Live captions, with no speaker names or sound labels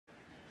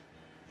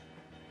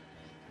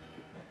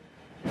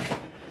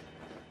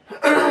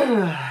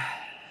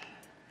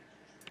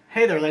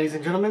Hey there, ladies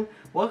and gentlemen.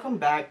 Welcome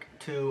back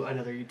to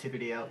another YouTube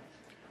video.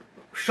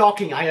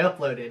 Shocking, I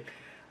uploaded.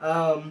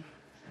 I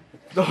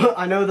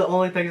know the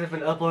only things I've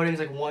been uploading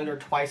is like once or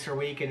twice a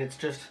week, and it's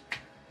just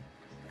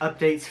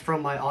updates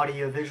from my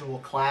audio-visual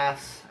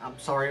class. I'm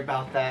sorry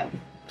about that.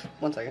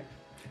 One second.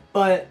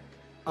 But,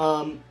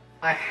 I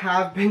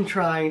have been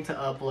trying to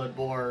upload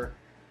more,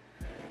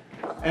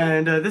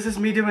 and this is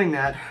me doing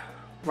that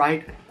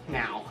right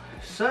now.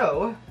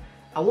 So,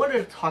 I wanted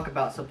to talk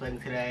about something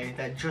today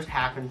that just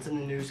happens in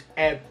the news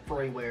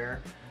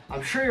everywhere.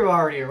 I'm sure you're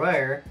already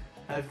aware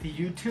of the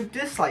YouTube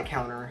dislike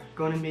counter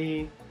going to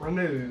be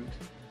removed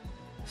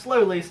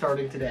slowly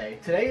starting today.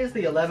 Today is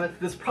the 11th.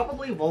 This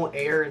probably won't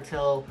air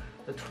until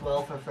the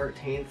 12th or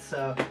 13th,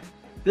 so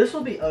this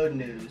will be old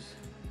news.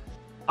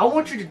 I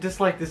want you to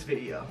dislike this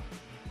video.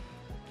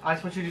 I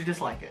just want you to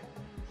dislike it.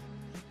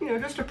 You know,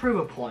 just to prove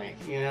a point,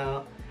 you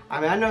know? I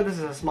mean, I know this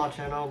is a small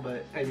channel,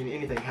 but, I mean,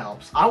 anything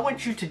helps. I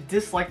want you to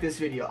dislike this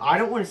video. I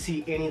don't want to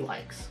see any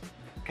likes,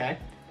 okay?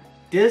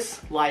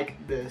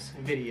 Dislike this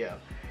video.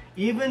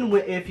 Even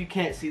if you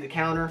can't see the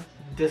counter,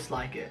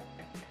 dislike it.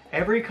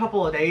 Every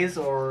couple of days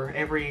or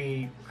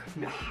every,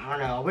 I don't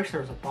know, I wish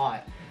there was a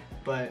bot,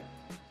 but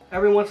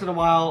every once in a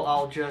while,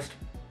 I'll just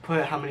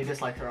put how many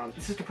dislikes are on.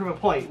 This is to prove a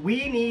point.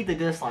 We need the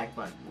dislike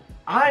button.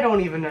 I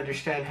don't even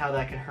understand how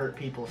that can hurt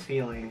people's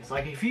feelings.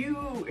 Like, if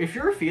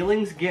your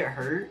feelings get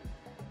hurt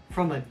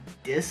from a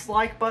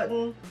dislike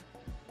button,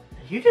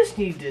 you just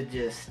need to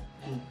just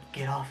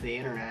get off the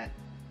internet.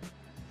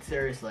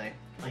 Seriously.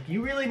 Like,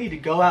 you really need to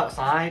go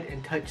outside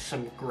and touch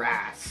some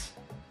grass.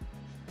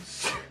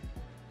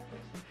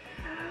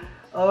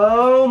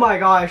 Oh my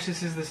gosh,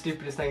 this is the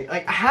stupidest thing.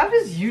 Like, how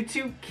does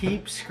YouTube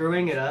keep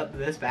screwing it up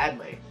this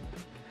badly?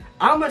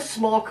 I'm a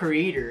small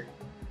creator.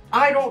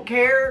 I don't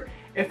care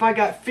if I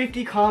got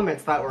 50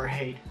 comments that were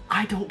hate.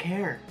 I don't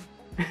care.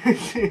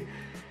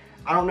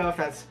 I don't know if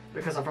that's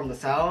because I'm from the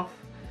South.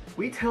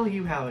 We tell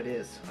you how it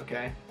is,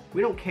 okay?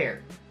 We don't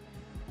care.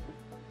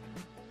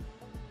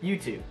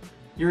 YouTube,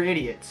 you're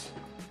idiots.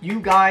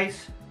 You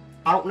guys,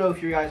 I don't know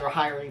if you guys are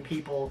hiring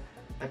people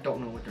that don't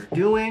know what they're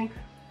doing.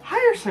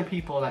 Hire some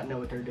people that know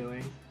what they're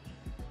doing.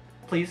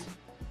 Please.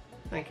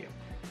 Thank you.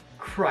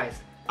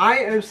 Christ, I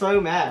am so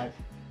mad.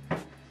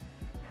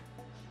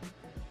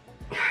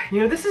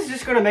 You know, this is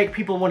just gonna make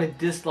people want to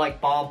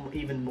dislike bomb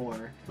even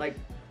more. Like,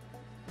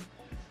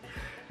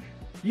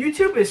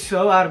 YouTube is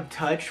so out of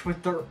touch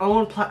with their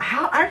own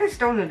I just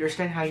don't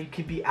understand how you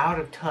could be out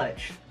of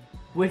touch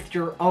with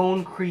your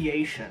own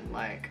creation.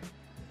 Like,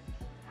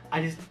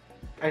 I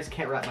just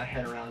can't wrap my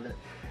head around it.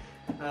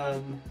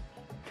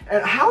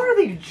 And how are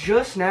they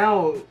just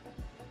now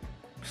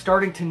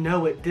starting to know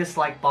what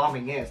dislike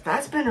bombing is?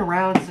 That's been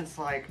around since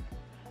like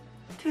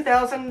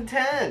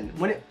 2010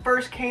 when it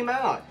first came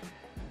out.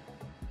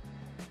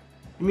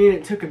 I mean,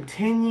 it took them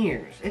 10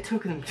 years. It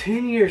took them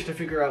 10 years to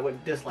figure out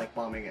what dislike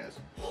bombing is.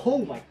 Oh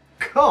my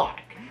god.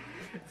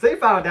 If they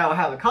found out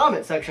how the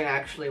comment section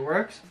actually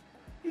works,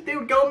 they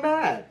would go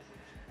mad.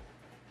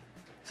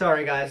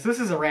 Sorry guys, this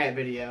is a rant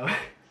video.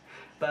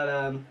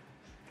 But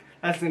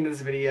that's the end of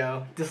this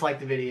video. Dislike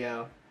the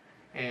video.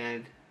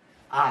 And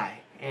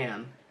I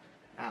am